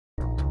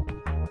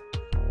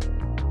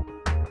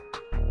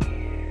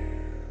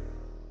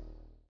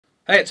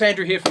Hey, it's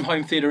Andrew here from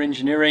Home Theatre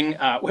Engineering.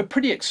 We're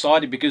pretty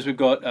excited because we've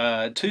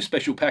got two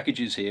special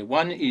packages here.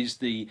 One is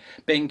the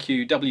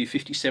BenQ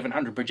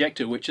W5700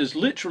 Projector, which has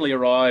literally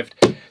arrived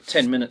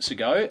 10 minutes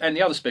ago, and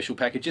the other special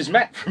package is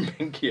Matt from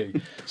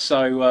BenQ.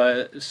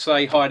 So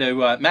say hi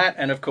to Matt,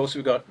 and of course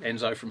we've got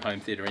Enzo from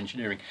Home Theatre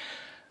Engineering.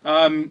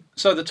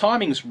 So the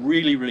timing's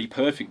really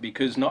perfect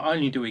because not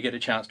only do we get a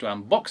chance to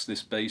unbox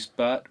this beast,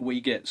 but we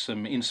get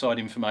some inside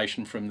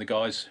information from the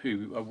guys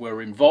who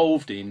were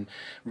involved in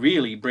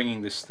really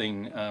bringing this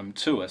thing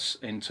to us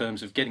in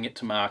terms of getting it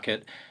to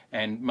market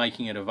and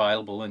making it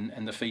available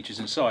and the features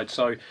inside.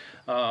 So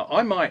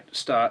I might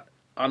start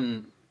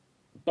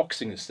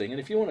unboxing this thing, and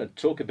if you want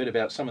to talk a bit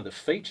about some of the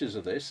features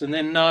of this, and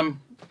then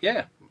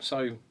yeah,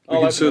 so we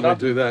can certainly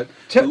do that.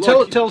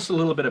 Tell us a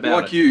little bit about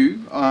it. Like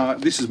you,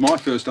 this is my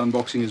first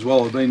unboxing as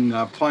well. I've been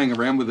playing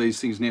around with these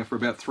things now for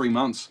about 3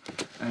 months,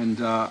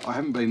 and I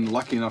haven't been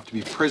lucky enough to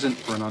be present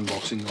for an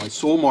unboxing. I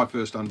saw my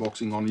first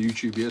unboxing on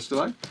YouTube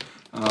yesterday,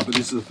 but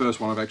this is the first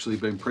one I've actually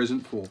been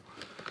present for.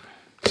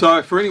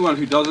 So for anyone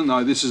who doesn't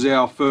know, this is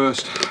our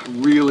first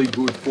really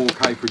good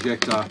 4K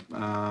projector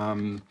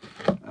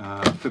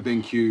for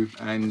BenQ,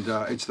 and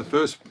it's the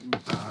first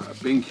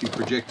BenQ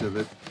projector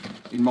that,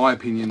 in my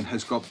opinion,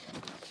 has got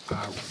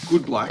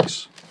good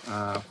blacks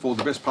for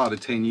the best part of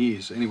 10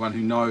 years. Anyone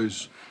who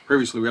knows,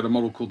 previously we had a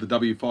model called the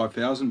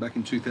W5000 back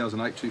in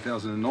 2008,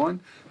 2009.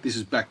 This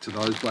is back to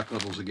those black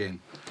levels again.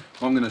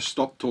 I'm going to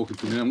stop talking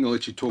for a minute. I'm going to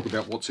let you talk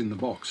about what's in the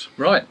box.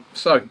 Right,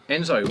 so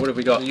Enzo, what have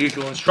we got? The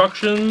usual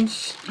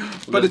instructions.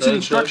 But it's an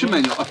instruction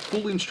manual, a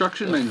full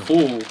instruction manual.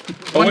 Full.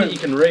 One that you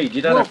can read.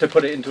 You don't have to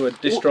put it into a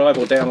disk drive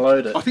or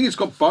download it. I think it's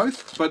got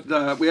both, but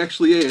we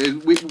actually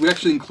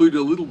included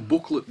a little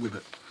booklet with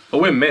it.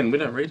 But we're men, we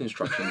don't read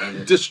instruction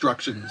manuals.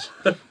 Instructions.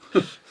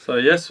 So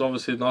yes,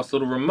 obviously a nice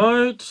little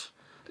remote.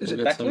 Is it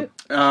backlit?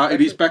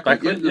 It is backlit,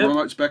 backlit, yeah, the yep.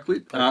 remote's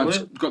backlit.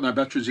 It's got no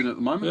batteries in at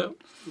the moment.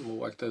 Yep. We'll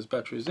whack those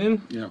batteries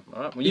in. Yeah.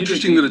 Right, well,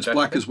 interesting that it's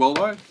black as well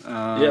though,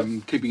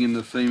 keeping in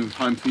the theme of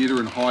home theatre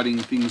and hiding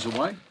things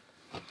away.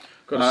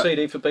 Got a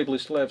CD for people who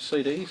still have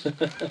CDs.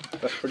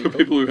 That's pretty cool. For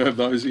people who have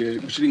those, yeah.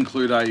 We should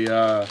include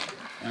a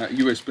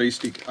USB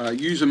stick,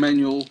 user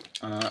manual,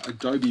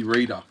 Adobe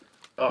Reader.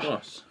 Oh,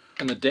 Nice.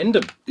 An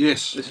addendum.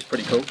 Yes. This is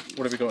pretty cool.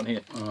 What have we got in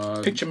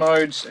here? Picture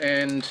modes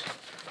and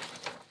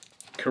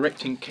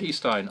correcting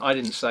keystone. I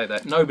didn't say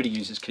that. Nobody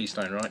uses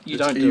keystone, right? You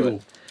don't do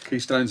it.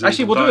 Keystone's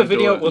Actually, evil. we'll do a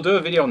video. We'll do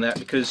a video on that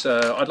because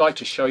I'd like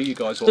to show you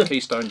guys what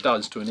keystone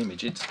does to an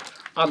image. It's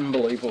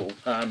unbelievable.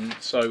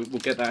 So we'll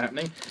get that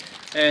happening.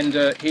 And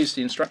here's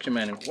the instruction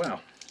manual. Wow.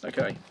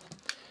 Okay.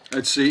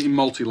 It's in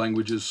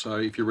multi-languages, so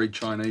if you read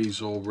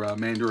Chinese or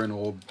Mandarin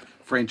or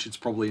French, it's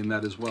probably in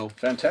that as well.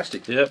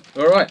 Fantastic. Yep.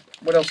 All right.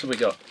 What else have we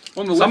got?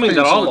 On the Something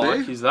that I left-hand like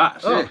side there, is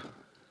that. yeah.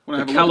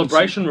 The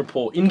calibration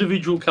report,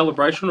 individual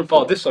calibration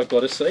report. Oh, this I've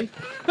got to see.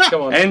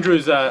 Come on.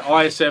 Andrew's an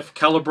ISF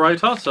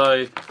calibrator,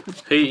 so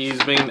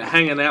he's been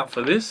hanging out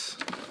for this.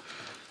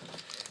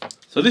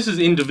 So this is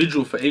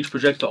individual for each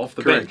projector off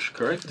the bench,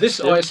 correct? This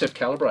ISF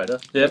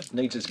calibrator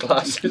needs his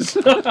glasses.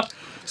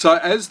 So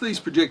as these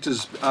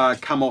projectors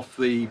come off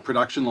the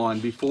production line,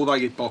 before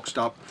they get boxed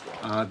up,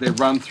 they're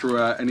run through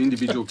an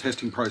individual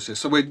testing process.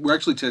 So we're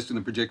actually testing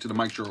the projector to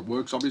make sure it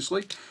works,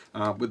 obviously.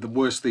 But the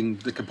worst thing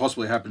that could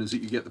possibly happen is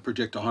that you get the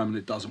projector home and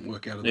it doesn't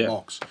work out of the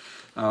box.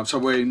 So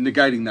we're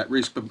negating that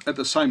risk, but at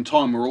the same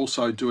time we're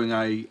also doing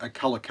a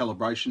colour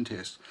calibration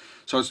test.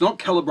 So it's not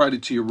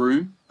calibrated to your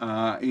room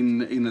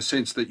in the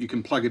sense that you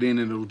can plug it in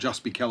and it'll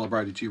just be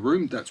calibrated to your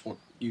room. That's what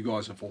you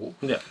guys are for.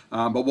 Yeah.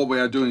 But what we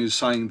are doing is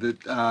saying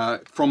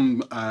that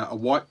from a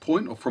white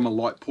point or from a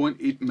light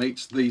point, it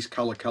meets these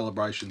colour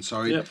calibrations.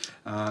 So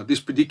this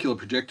particular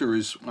projector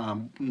is it's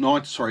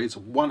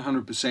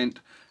 100%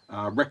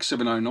 Rec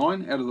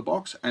 709 out of the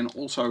box, and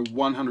also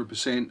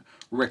 100%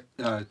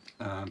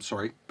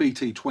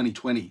 BT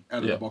 2020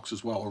 out of the box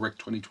as well, or Rec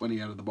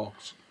 2020 out of the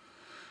box.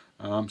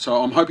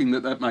 So I'm hoping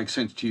that makes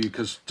sense to you,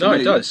 because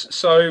it does.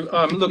 So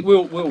look,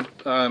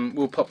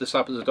 we'll pop this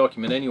up as a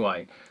document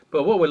anyway.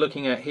 But what we're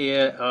looking at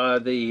here are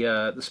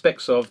the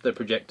specs of the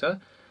projector.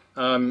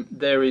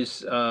 There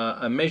is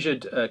a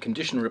measured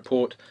condition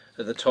report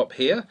at the top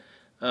here.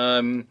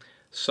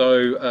 So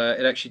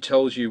it actually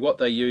tells you what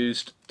they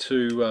used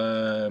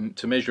to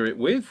measure it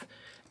with,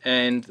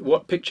 and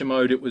what picture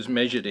mode it was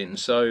measured in.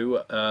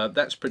 So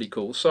that's pretty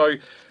cool. So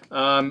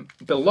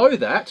below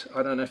that,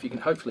 I don't know if you can,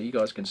 hopefully you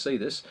guys can see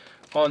this,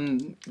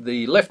 on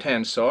the left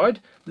hand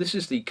side, this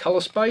is the color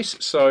space.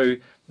 So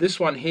this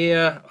one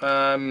here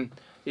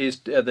is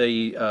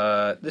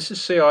this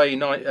is CIE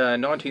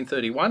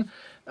 1931.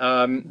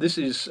 This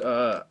is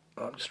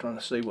I'm just trying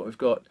to see what we've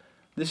got.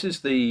 This is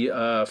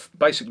the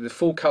basically the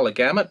full color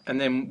gamut,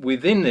 and then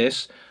within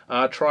this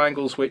are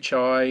triangles which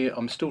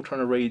I'm still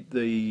trying to read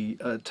the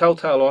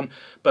telltale on,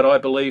 but I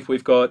believe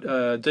we've got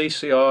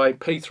DCI,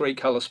 P3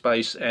 color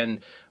space,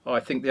 and I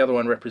think the other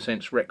one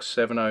represents Rec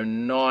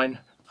 709.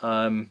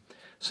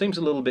 Seems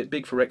a little bit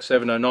big for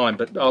X709,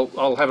 but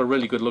I'll have a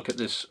really good look at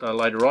this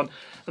later on.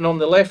 And on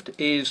the left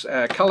is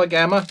color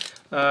gamma.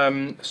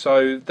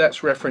 So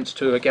that's reference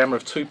to a gamma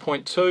of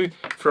 2.2.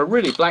 For a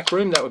really black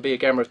room, that would be a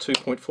gamma of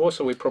 2.4,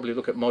 so we'd probably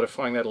look at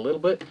modifying that a little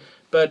bit.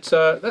 But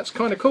that's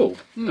kind of cool.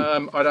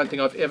 I don't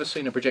think I've ever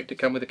seen a projector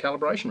come with a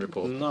calibration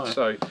report. No.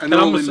 So, and they're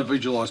all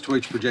individualised to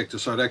each projector,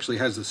 so it actually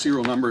has the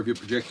serial number of your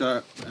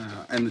projector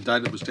and the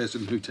date it was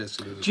tested and who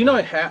tested it. Do you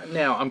know how,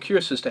 now I'm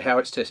curious as to how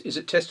it's tested. Is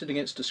it tested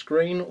against a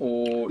screen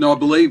or? No, I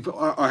believe,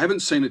 I haven't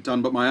seen it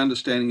done, but my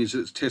understanding is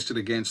it's tested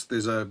against,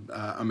 there's a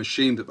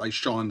machine that they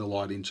shine the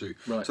light into.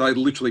 Right. So they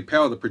literally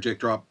power the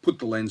projector up, put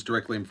the lens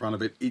directly in front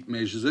of it, it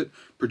measures it,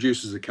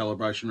 produces a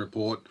calibration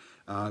report.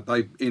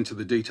 They enter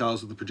the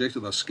details of the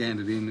projector, they've scanned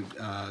it in,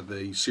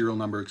 the serial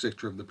number,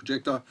 etc. of the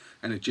projector,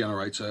 and it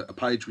generates a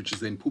page which is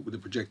then put with the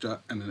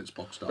projector, and then it's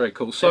boxed up. Very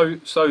cool. So,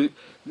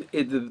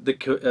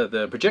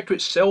 the projector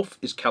itself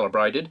is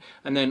calibrated,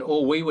 and then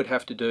all we would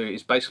have to do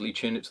is basically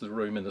tune it to the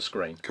room and the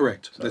screen.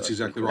 Correct. So that's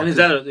exactly right.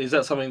 And is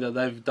that something that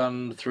they've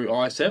done through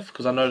ISF?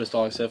 Because I noticed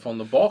ISF on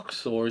the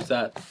box, or is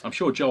that? I'm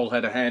sure Joel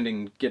had a hand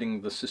in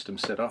getting the system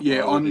set up.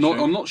 Yeah, I'm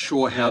not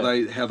sure how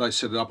they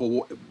set it up,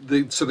 or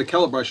so the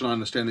calibration I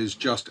understand is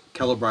just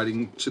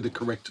calibrating to the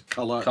correct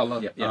color.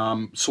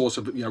 Source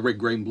of red,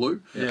 green,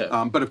 blue.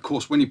 Yeah. But of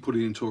course, when you put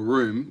it into a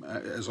room,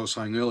 as I was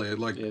saying earlier,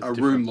 like a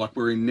room like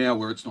we're in now,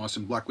 where it's nice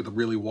and black with a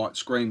really white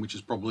screen, which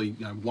is probably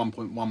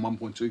 1.1,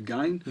 1.2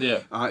 gain,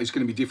 is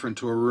going to be different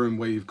to a room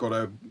where you've got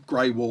a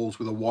grey walls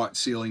with a white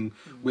ceiling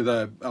with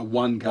a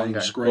 1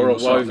 gain screen, or a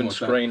woven like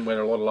screen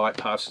where a lot of light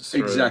passes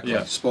through.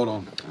 Exactly, spot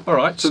on. All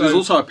right. So there's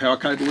also a power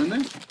cable in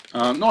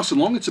there, nice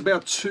and long. It's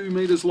about 2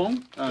 meters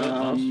long,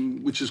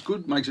 which is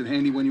good. Makes it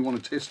handy when you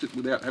want to test it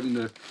without having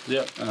to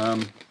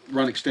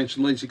run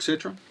extension leads,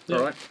 etc. All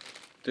right.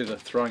 Do the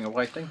throwing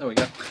away thing. There we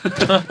go.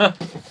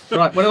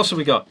 Right, what else have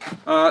we got?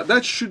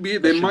 That should be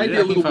it. There may be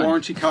a little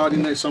warranty card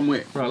in there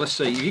somewhere. Right, let's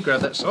see. You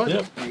grab that side.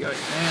 Yep. There you go.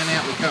 And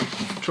out we come.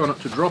 Try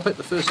not to drop it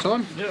the first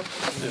time. Yep.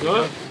 There you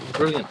go.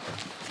 Brilliant.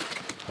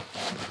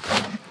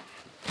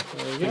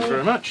 There you Thank you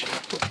very much.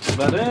 To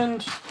that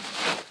end.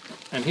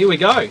 And here we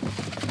go.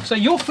 So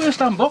your first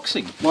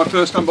unboxing. My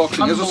first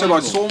unboxing. As I said, I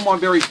saw my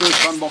very first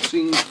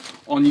unboxing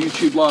on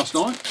YouTube last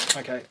night.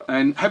 Okay.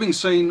 And having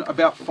seen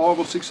about 5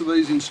 or 6 of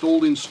these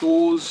installed in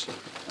stores,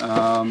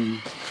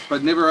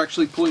 but never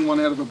actually pulling one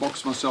out of a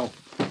box myself.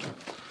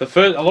 A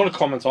lot of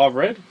comments I've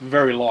read,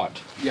 very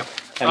light. Yep.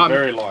 And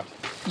very light.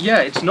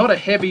 Yeah, it's not a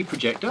heavy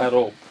projector. At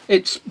all.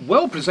 It's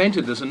well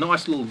presented. There's a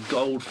nice little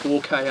gold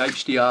 4K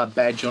HDR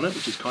badge on it,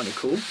 which is kind of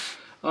cool.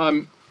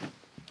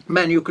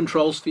 Manual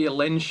controls for your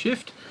lens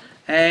shift.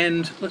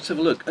 And let's have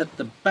a look at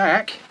the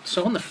back.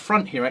 So on the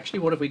front here, actually,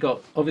 what have we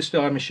got? Obviously,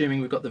 I'm assuming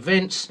we've got the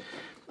vents,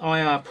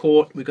 IR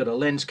port, we've got a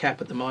lens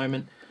cap at the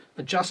moment,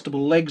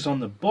 adjustable legs on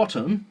the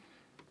bottom,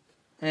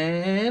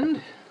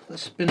 and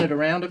let's spin it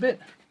around a bit.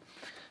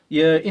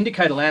 Your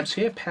indicator lamps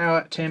here,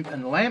 power, temp,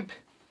 and lamp.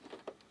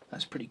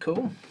 That's pretty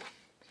cool.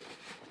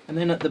 And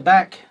then at the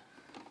back,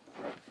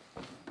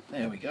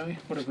 there we go.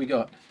 What have we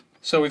got?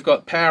 So we've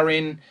got power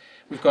in,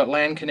 we've got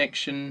LAN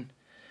connection.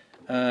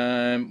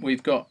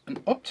 We've got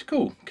an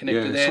optical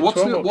connector there.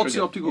 So what's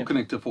the optical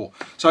connector for?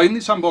 So in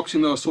this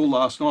unboxing that I saw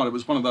last night, it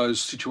was one of those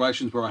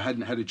situations where I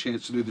hadn't had a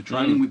chance to do the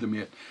training with them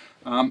yet.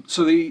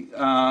 So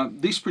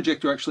this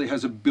projector actually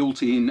has a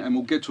built-in, and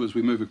we'll get to it as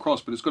we move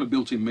across, but it's got a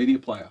built-in media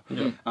player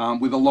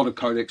with a lot of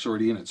codecs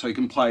already in it. So you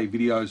can play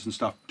videos and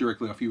stuff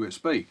directly off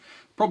USB.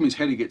 Problem is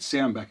how do you get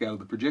sound back out of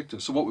the projector?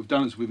 So what we've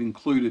done is we've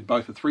included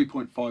both a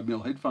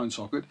 3.5mm headphone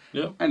socket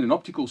and an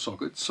optical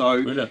socket.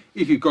 So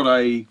if you've got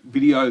a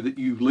video that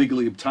you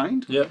legally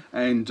obtained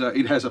and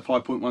it has a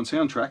 5.1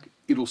 soundtrack,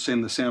 it'll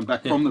send the sound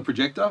back from the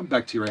projector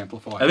back to your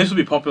amplifier. And this will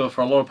be popular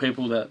for a lot of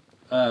people that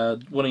are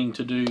wanting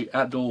to do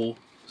outdoor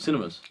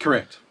cinemas.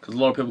 Correct. Because a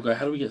lot of people go,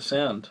 how do we get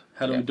sound?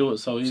 How do we do it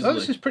so easily? So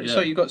this is pretty.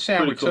 So you've got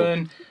sound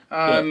return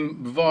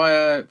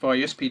via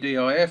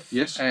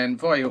SPDIF and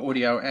via your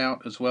audio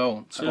out as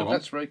well. So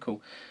that's very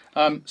cool.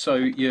 So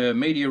your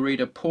media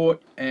reader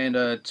port and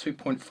a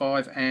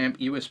 2.5 amp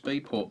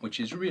USB port, which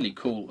is really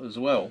cool as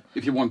well.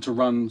 If you want to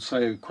run,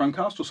 say, a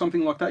Chromecast or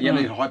something like that, you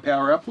need a high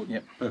power output.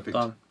 Yep. Perfect.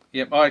 Done.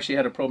 Yep, I actually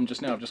had a problem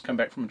just now. I've just come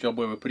back from a job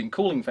where we're putting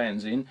cooling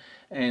fans in,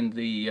 and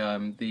the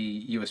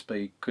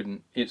USB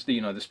couldn't. It's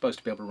they're supposed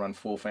to be able to run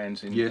 4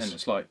 fans in, and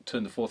it's like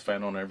turn the 4th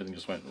fan on, and everything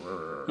just went.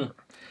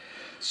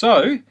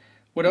 So,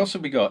 what else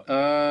have we got?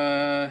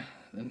 The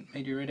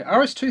media reader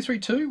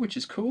RS232, which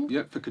is cool.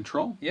 Yep, for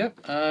control.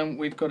 Yep.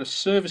 We've got a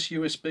service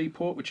USB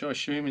port, which I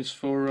assume is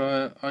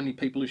for only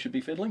people who should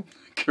be fiddling.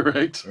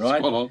 Correct. Right.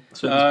 Spot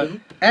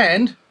on.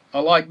 And I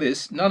like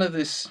this. None of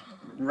this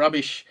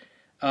rubbish.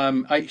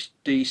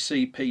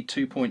 HDCP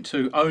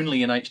 2.2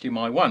 only in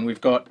HDMI 1. We've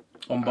got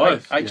On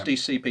both.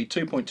 HDCP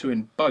 2.2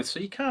 in both, so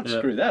you can't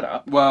screw that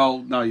up. Well,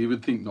 no, you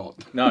would think not.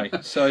 No,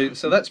 so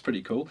that's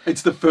pretty cool.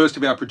 It's the first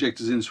of our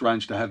projectors in this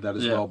range to have that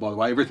as well, by the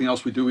way. Everything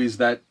else we do is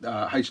that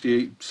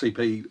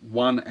HDCP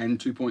 1 and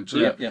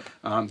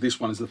 2.2. This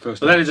one is the first.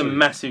 So that is a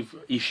massive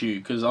issue,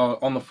 because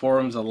on the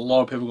forums, a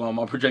lot of people going,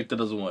 my projector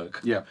doesn't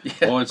work. Yeah.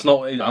 Or it's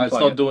not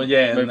doing,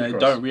 and they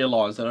across. don't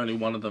realise that only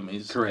one of them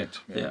is.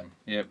 Correct.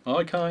 Yeah.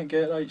 I can't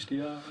get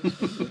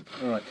HDR.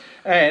 All right.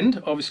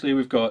 And obviously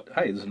we've got,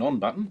 hey, there's an on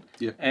button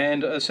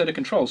and a set of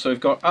controls. So we've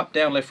got up,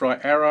 down, left,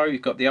 right arrow.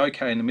 You've got the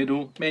OK in the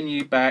middle,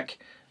 menu, back,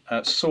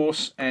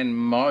 source and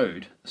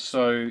mode.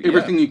 So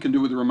everything you can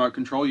do with the remote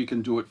control, you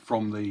can do it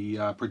from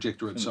the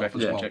projector itself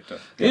as well. Projector.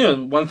 Yeah,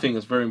 one thing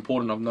that's very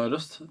important I've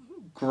noticed,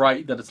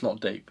 great that it's not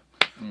deep.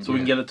 So we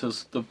can get it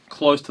to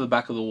close to the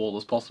back of the wall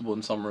as possible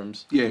in some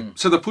rooms. Yeah,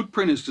 so the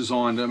footprint is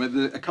designed, I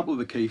mean, a couple of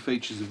the key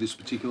features of this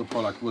particular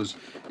product was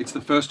it's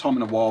the first time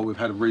in a while we've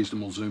had a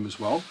reasonable zoom as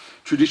well.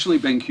 Traditionally,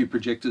 BenQ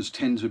projectors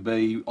tend to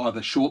be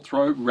either short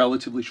throw,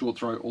 relatively short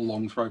throw, or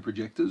long throw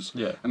projectors,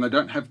 and they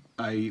don't have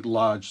a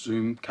large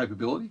zoom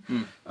capability.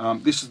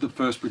 This is the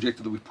first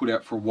projector that we've put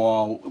out for a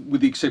while,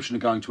 with the exception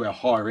of going to our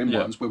higher end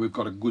ones where we've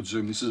got a good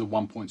zoom. This is a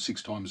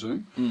 1.6 times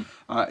zoom.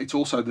 It's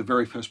also the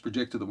very first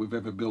projector that we've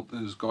ever built that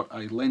has got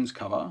a lens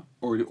cover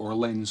or a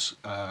lens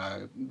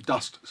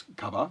dust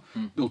cover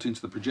built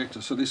into the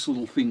projector. So this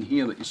little thing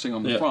here that you see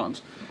on the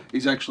front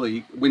is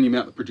actually, when you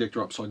mount the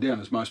projector upside down,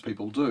 as most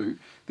people do,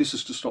 this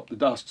is to stop the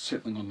dust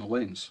settling on the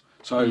lens.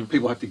 So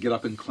people have to get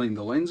up and clean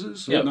the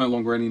lenses. No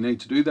longer any need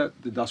to do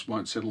that. The dust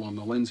won't settle on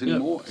the lens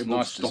anymore. It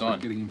will stop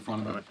it getting in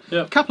front of it.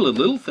 A couple of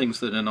little things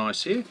that are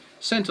nice here.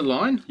 Centre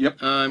line,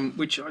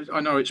 which I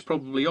know it's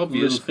probably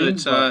obvious,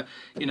 but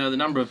you know, the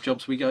number of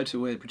jobs we go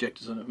to where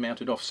projectors are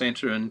mounted off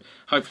centre, and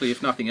hopefully,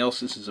 if nothing else,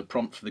 this is a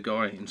prompt for the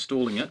guy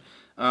installing it.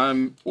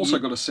 Also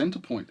got a centre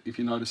point, if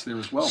you notice there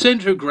as well.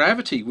 Centre of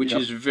gravity, which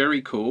is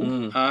very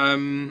cool.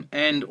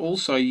 And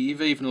also,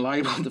 you've even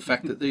labelled the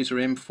fact that these are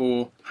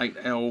M4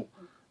 8L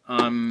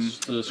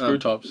screw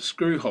types,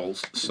 screw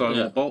holes,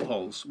 so bolt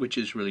holes, which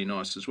is really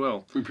nice as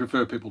well. We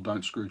prefer people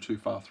don't screw too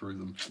far through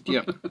them.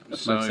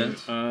 So makes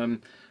sense.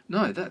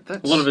 no,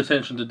 that's a lot of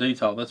attention to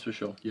detail, that's for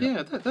sure.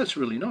 Yeah, that's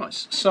really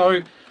nice.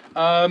 So,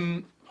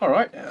 all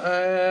right,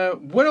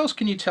 what else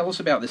can you tell us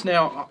about this?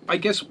 Now, I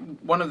guess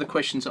one of the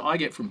questions that I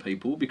get from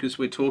people, because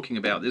we're talking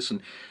about this,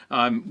 and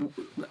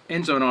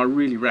Enzo and I are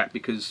really wrapped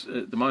because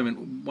at the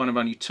moment, one of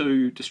only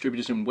 2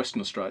 distributors in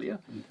Western Australia,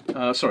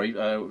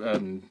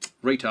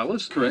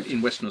 retailers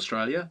in Western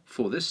Australia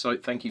for this, so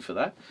thank you for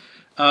that.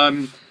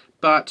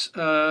 But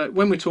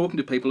when we're talking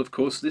to people, of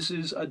course, this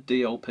is a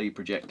DLP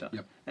projector.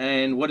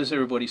 And what does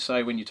everybody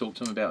say when you talk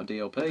to them about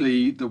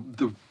DLP?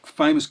 The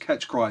famous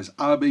catch cry is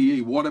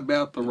RBE, what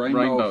about the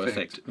rainbow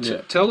effect?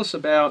 Tell us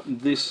about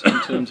this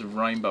in terms of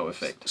rainbow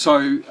effect.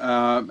 So,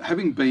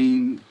 having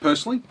been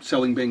personally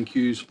selling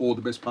BenQs for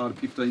the best part of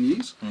 15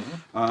 years,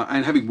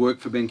 and having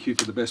worked for BenQ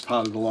for the best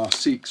part of the last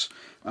 6,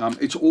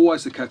 it's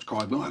always the catch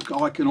cry.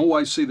 I can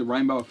always see the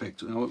rainbow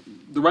effect. You know,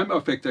 the rainbow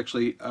effect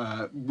actually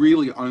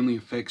really only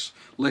affects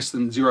less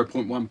than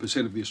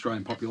 0.1% of the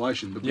Australian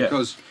population, but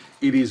because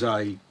it is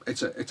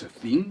it's a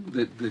thing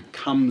that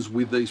comes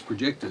with these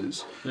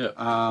projectors,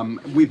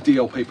 with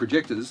DLP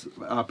projectors,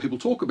 people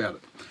talk about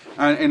it,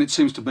 and it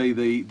seems to be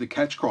the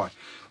catch cry.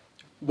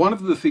 One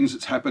of the things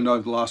that's happened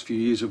over the last few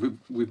years is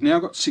we've now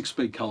got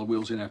 6-speed colour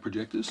wheels in our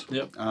projectors,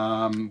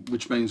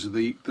 which means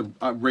the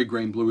red,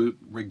 green,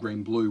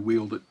 blue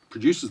wheel that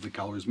produces the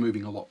colour is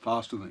moving a lot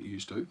faster than it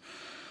used to.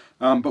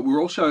 But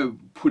we're also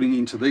putting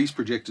into these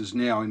projectors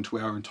now, into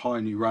our entire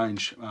new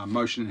range,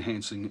 motion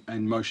enhancing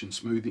and motion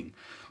smoothing.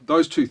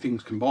 Those 2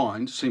 things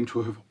combined seem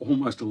to have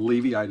almost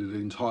alleviated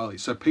it entirely.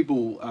 So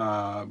people,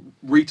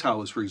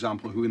 retailers for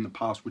example, who in the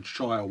past would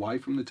shy away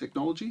from the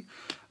technology,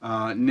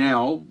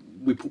 now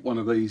we put one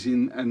of these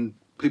in, and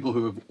people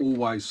who have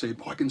always said,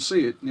 I can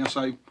see it, now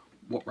say,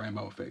 what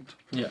rainbow effect?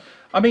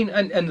 I mean,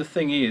 and the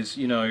thing is,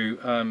 you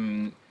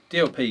know,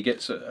 DLP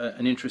gets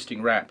an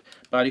interesting rap,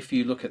 but if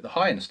you look at the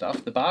high-end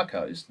stuff, the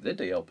barcodes, they're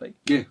DLP.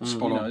 Yeah,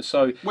 spot on.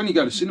 So when you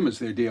go to cinemas,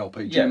 they're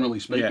DLP, generally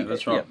speaking. Yeah,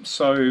 that's right.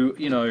 So,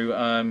 you know,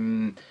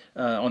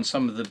 on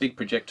some of the big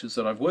projectors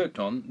that I've worked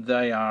on,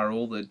 they are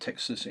all the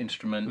Texas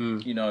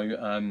Instrument, you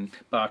know,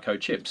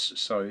 barcode chips.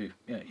 So,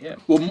 yeah.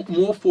 Well,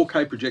 more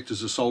 4K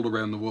projectors are sold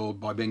around the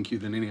world by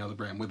BenQ than any other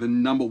brand. We're the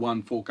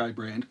 #1 4K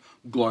brand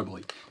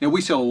globally. Now,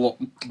 we sell a lot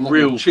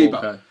Real cheaper.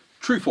 4K.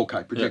 True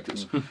 4K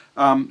projectors.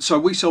 So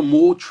we sell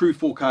more true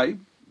 4K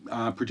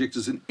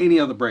projectors than any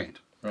other brand.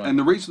 And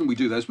the reason we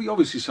do that is we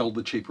obviously sell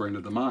the cheaper end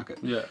of the market.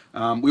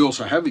 We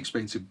also have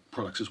expensive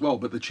products as well,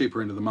 but the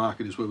cheaper end of the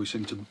market is where we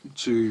seem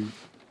to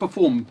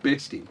perform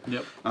best in.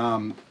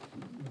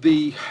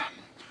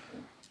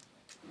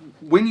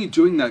 When you're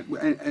doing that,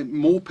 and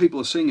more people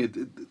are seeing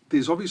it,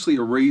 there's obviously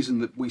a reason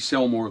that we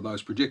sell more of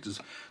those projectors.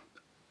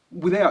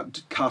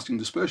 Without casting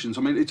dispersions,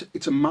 I mean,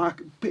 it's a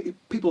market.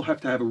 People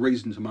have to have a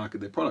reason to market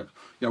their product.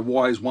 You know,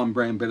 why is one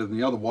brand better than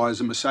the other? Why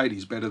is a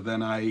Mercedes better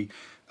than a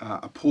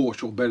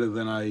Porsche, or better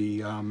than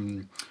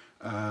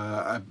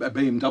a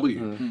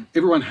BMW.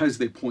 Everyone has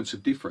their points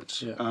of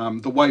difference. Yeah.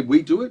 The way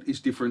we do it is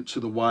different to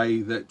the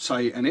way that,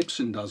 say, an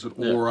Epson does it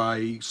or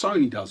a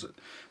Sony does it.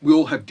 We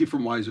all have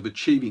different ways of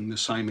achieving the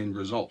same end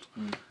result.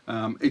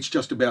 It's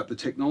just about the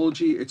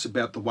technology, it's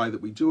about the way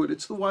that we do it,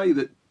 it's the way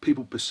that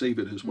people perceive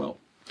it as well.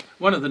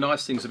 One of the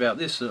nice things about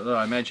this that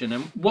I imagine,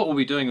 and what we'll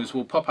be doing is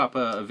we'll pop up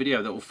a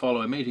video that will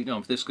follow immediately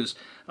on this, because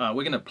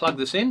we're going to plug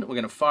this in, we're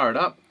going to fire it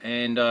up,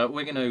 and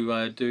we're going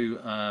to do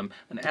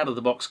an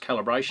out-of-the-box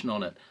calibration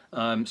on it.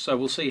 So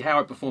we'll see how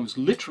it performs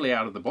literally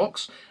out of the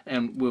box,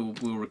 and we'll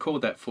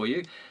record that for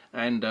you,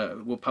 and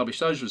we'll publish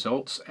those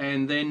results,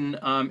 and then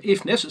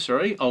if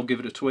necessary I'll give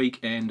it a tweak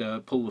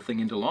and pull the thing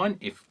into line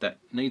if that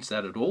needs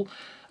that at all.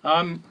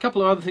 A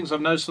couple of other things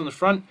I've noticed on the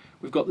front.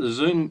 We've got the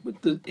zoom.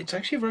 It's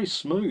actually a very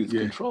smooth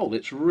control.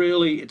 It's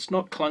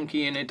not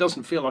clunky, and it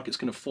doesn't feel like it's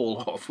going to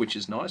fall off, which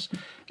is nice.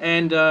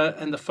 And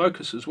the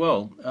focus as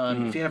well.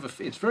 If you have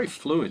it's very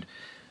fluid.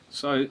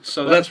 So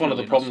that's one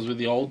really of the problems with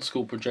the old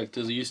school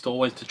projectors. It used to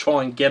always to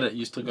try and get it.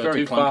 Used to go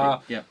very too clunky.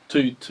 far. Yeah.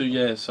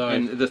 So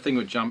and the thing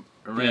would jump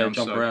around.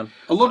 around.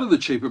 A lot of the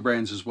cheaper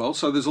brands as well.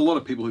 So there's a lot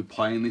of people who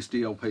play in this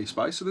DLP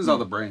space. So there's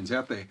other brands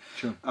out there.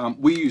 Sure.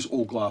 We use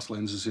all glass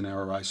lenses in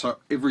our array. So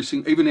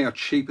even our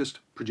cheapest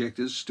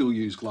projectors still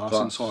use glass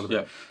inside of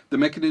it. The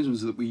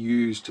mechanisms that we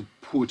use to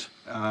put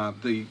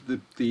the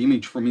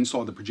image from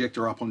inside the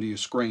projector up onto your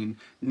screen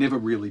never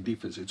really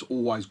differs. It's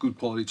always good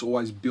quality. It's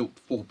always built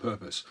for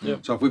purpose.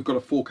 So if we've got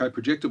a 4K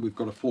projector, we've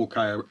got a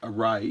 4K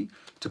array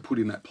to put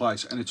in that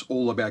place, and it's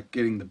all about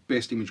getting the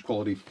best image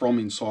quality from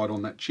inside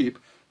on that chip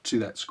to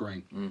that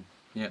screen.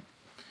 Yeah.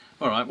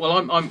 All right. Well,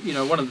 I'm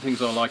one of the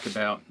things I like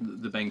about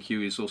the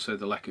BenQ is also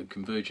the lack of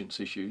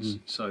convergence issues.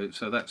 So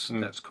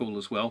that's cool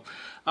as well.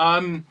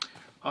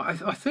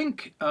 I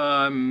think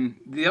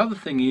the other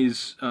thing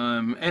is,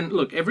 and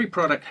look, every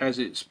product has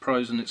its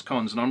pros and its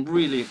cons, and I'm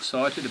really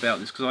excited about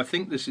this because I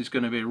think this is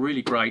going to be a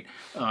really great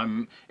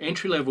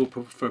entry-level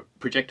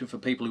projector for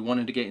people who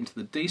wanted to get into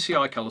the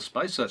DCI colour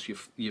space. So that's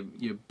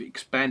your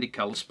expanded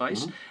colour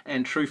space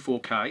and true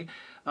 4K.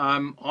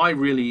 I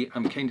really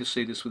am keen to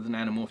see this with an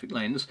anamorphic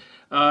lens.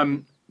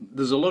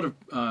 There's a lot of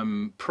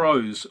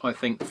pros, I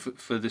think,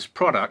 for this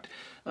product.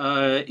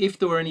 If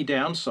there were any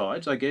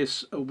downsides, I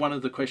guess one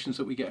of the questions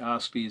that we get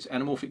asked is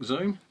anamorphic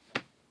zoom.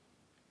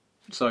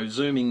 So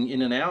zooming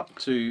in and out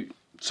to...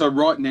 So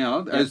right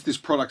now, as this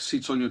product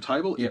sits on your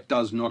table, it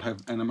does not have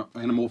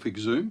anamorphic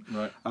zoom.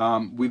 Right.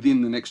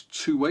 Within the next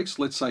 2 weeks,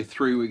 let's say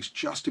 3 weeks,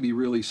 just to be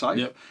really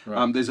safe,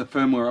 there's a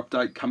firmware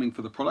update coming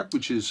for the product,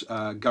 which is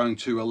going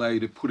to allow you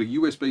to put a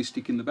USB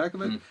stick in the back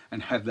of it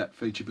and have that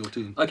feature built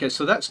in. Okay,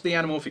 so that's the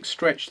anamorphic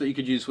stretch that you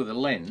could use with a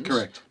lens.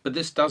 Correct. But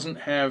this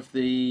doesn't have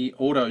the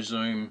auto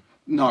zoom.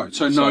 No,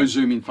 so no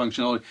zoom in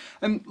functionality.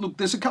 And look,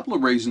 there's a couple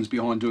of reasons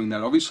behind doing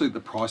that. Obviously the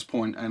price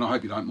point, and I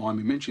hope you don't mind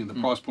me mentioning, the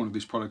price point of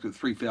this product at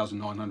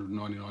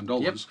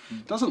 $3,999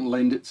 doesn't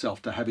lend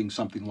itself to having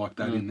something like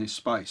that in this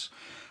space.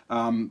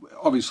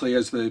 Obviously,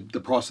 as the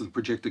price of the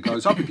projector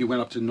goes up, if you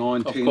went up to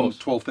 $9,000, $10,000,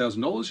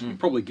 $12,000, you'd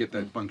probably get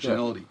that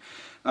functionality.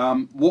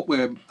 What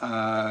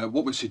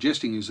we're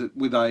suggesting is that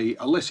with a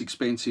less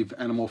expensive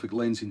anamorphic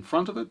lens in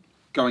front of it,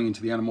 going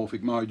into the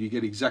anamorphic mode, you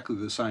get exactly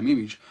the same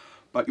image,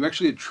 but you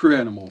actually get true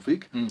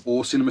anamorphic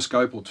or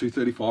cinemascope or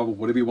 235 or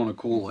whatever you want to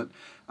call it,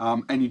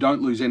 and you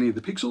don't lose any of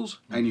the pixels,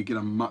 and you get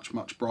a much,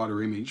 much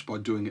brighter image by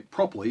doing it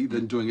properly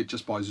than doing it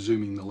just by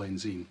zooming the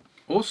lens in.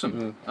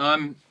 Awesome.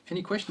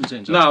 Any questions,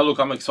 Enzo? No, look,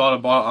 I'm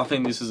excited by it. I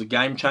think this is a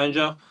game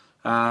changer.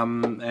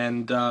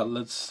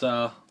 Let's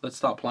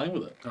start playing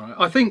with it. All right.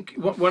 I think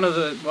one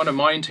of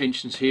my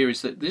intentions here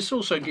is that this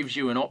also gives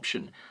you an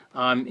option.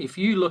 If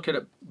you look at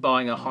it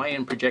buying a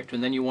high-end projector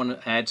and then you want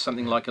to add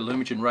something like a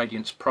Lumigen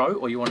Radiance Pro,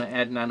 or you want to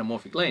add an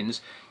anamorphic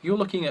lens, you're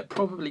looking at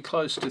probably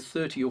close to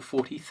 $30,000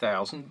 or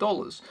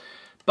 $40,000.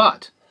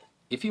 But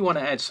if you want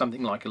to add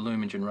something like a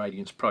Lumigen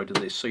Radiance Pro to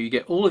this, so you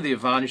get all of the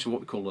advantages of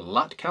what we call a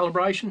LUT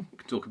calibration, we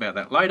can talk about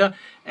that later,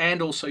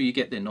 and also you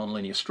get their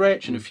nonlinear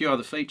stretch and a few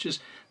other features,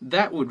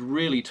 that would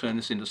really turn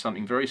this into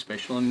something very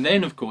special. And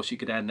then, of course, you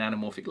could add an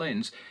anamorphic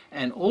lens,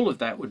 and all of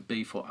that would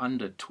be for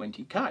under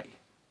 20K.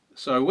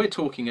 So we're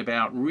talking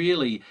about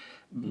really,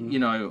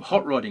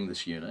 hot rodding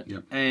this unit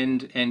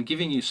and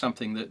giving you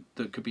something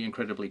that could be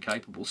incredibly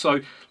capable. So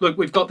look,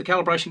 we've got the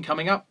calibration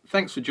coming up.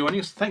 Thanks for joining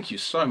us. Thank you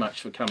so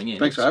much for coming in.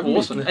 Thanks for having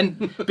me.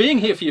 And being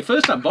here for your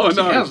first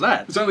unboxing. How's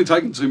that? It's only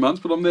taken 2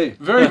 months, but I'm there.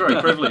 Very, very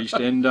privileged.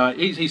 And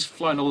he's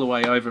flown all the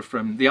way over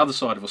from the other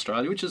side of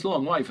Australia, which is a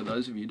long way for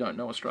those of you who don't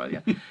know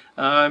Australia.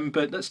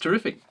 But that's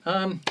terrific.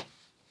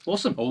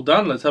 Awesome. All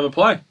done. Let's have a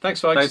play. Thanks,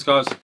 folks. Thanks,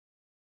 guys.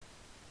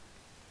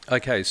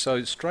 Okay,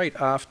 so straight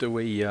after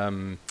we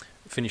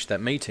finished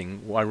that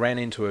meeting, I ran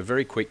into a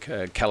very quick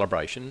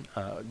calibration.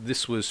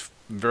 This was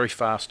very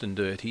fast and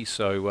dirty,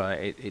 so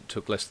it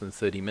took less than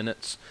 30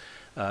 minutes.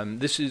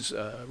 This is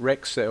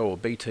Rex or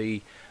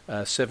BT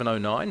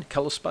 709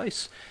 color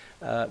space.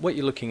 What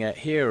you're looking at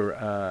here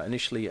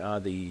initially are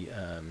the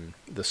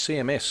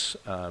CMS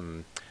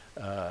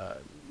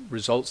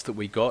results that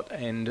we got,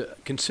 and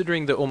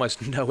considering that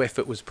almost no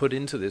effort was put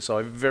into this,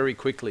 I very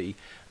quickly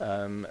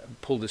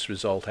pulled this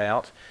result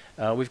out.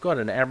 We've got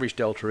an average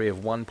delta E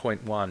of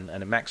 1.1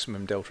 and a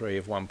maximum delta E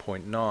of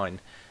 1.9,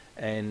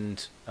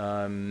 and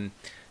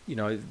you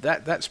know,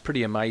 that's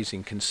pretty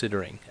amazing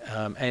considering.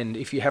 And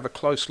if you have a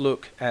close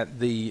look at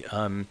the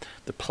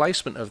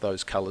placement of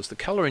those colours, the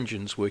colour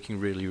engine's working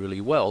really,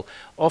 really well.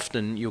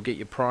 Often you'll get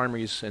your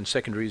primaries and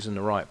secondaries in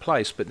the right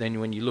place, but then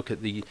when you look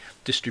at the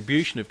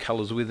distribution of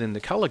colours within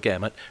the colour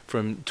gamut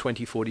from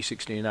 20, 40,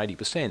 60 and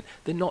 80%,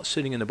 they're not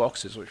sitting in the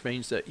boxes, which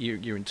means that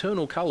your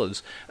internal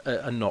colours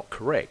are not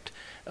correct.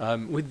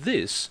 With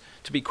this,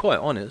 to be quite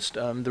honest,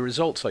 the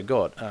results I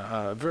got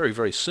are very,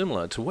 very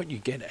similar to what you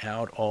get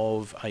out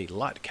of a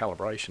light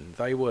calibration.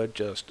 They were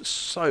just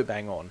so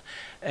bang on,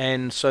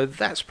 and so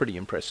that's pretty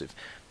impressive.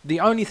 The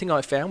only thing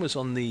I found was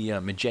on the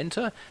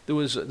magenta, there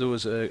was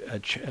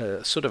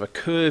a sort of a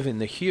curve in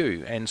the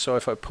hue, and so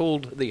if I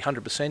pulled the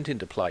 100%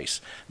 into place,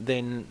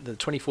 then the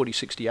 20, 40,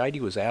 60, 80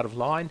 was out of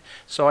line,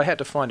 so I had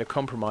to find a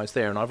compromise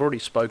there, and I've already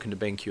spoken to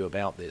BenQ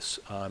about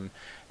this,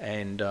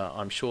 and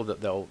I'm sure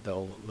that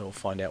they'll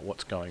find out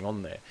what's going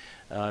on there.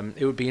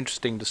 It would be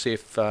interesting to see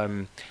if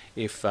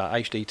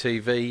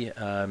HDTV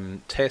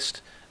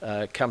test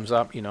comes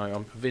up. You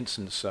know,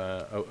 Vincent's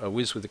a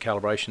whiz with the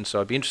calibration, so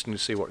it'd be interesting to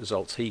see what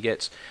results he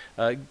gets,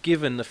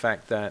 given the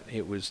fact that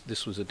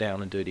this was a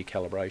down and dirty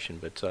calibration.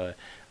 But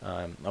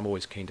I'm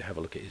always keen to have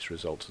a look at his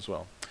results as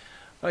well.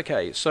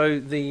 Okay, so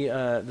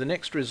the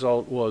next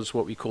result was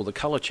what we call the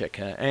color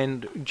checker,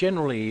 and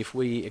generally if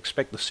we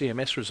expect the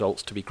CMS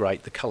results to be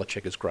great, the color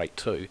checker is great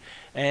too,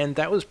 and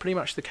that was pretty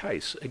much the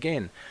case.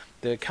 Again,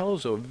 the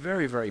colors are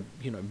very, very,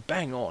 you know,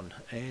 bang on,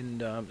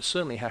 and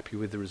certainly happy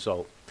with the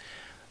result.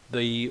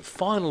 The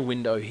final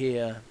window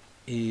here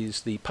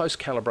is the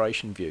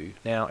post-calibration view.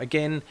 Now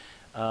again,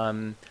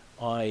 I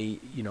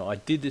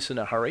did this in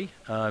a hurry.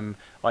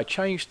 I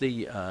changed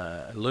the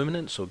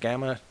luminance or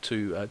gamma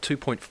to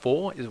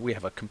 2.4. We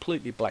have a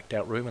completely blacked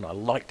out room, and I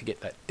like to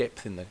get that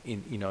depth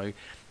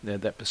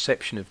that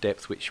perception of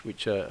depth which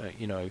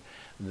you know,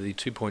 the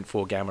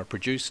 2.4 gamma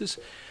produces.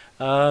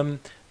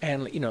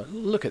 And you know,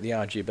 look at the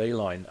RGB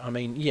line. I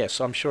mean,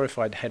 yes, I'm sure if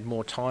I'd had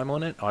more time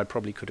on it, I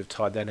probably could have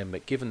tied that in.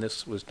 But given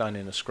this was done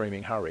in a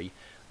screaming hurry,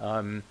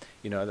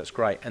 you know, that's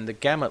great. And the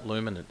gamut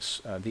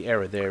luminance, the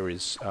error there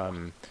is,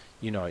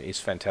 you know, is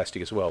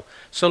fantastic as well.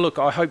 So look,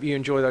 I hope you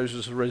enjoy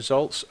those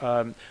results.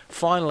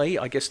 Finally,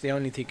 I guess the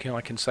only thing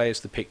I can say is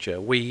the picture.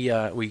 We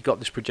got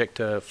this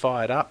projector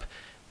fired up,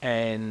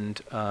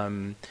 and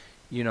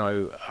you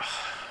know,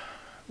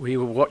 we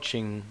were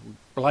watching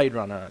Blade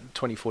Runner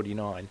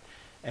 2049.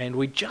 And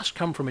we just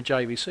come from a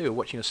JVC, we were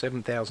watching a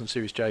 7000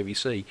 series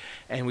JVC,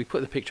 and we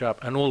put the picture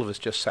up, and all of us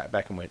just sat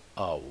back and went,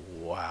 oh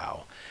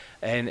wow.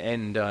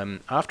 And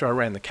after I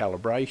ran the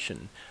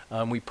calibration,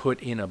 we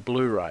put in a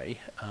Blu-ray,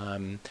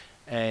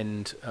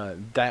 and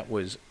that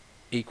was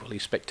equally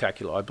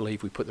spectacular. I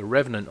believe we put the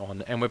Revenant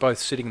on, and we're both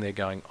sitting there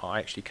going, I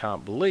actually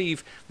can't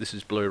believe this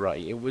is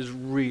Blu-ray. It was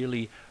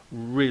really,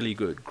 really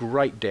good.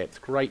 Great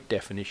depth, great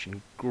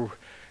definition,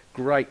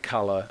 great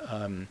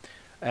color.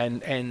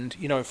 And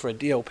you know, for a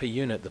DLP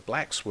unit, the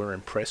blacks were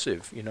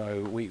impressive. You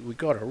know, we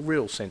got a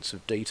real sense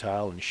of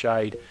detail and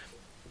shade.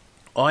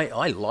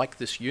 I like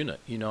this unit.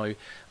 You know,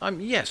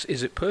 yes,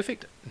 is it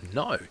perfect?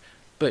 No,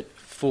 but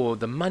for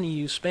the money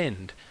you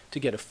spend to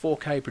get a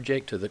 4K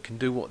projector that can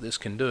do what this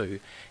can do,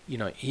 you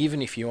know,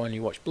 even if you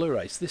only watch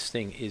Blu-rays, this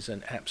thing is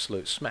an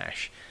absolute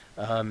smash.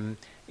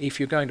 If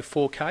you're going to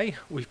 4K,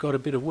 we've got a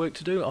bit of work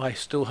to do. I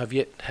still have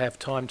yet to have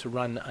time to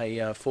run a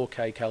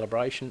 4K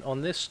calibration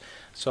on this,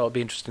 so it'll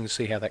be interesting to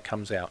see how that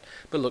comes out.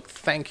 But look,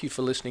 thank you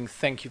for listening,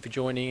 thank you for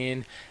joining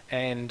in,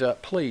 and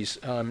please,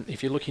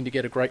 if you're looking to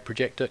get a great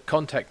projector,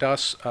 contact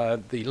us.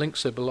 The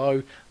links are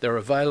below. They're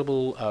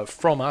available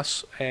from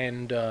us,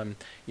 and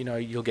you know,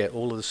 you'll get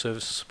all of the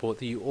service and support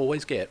that you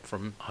always get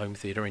from home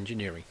theatre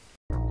engineering.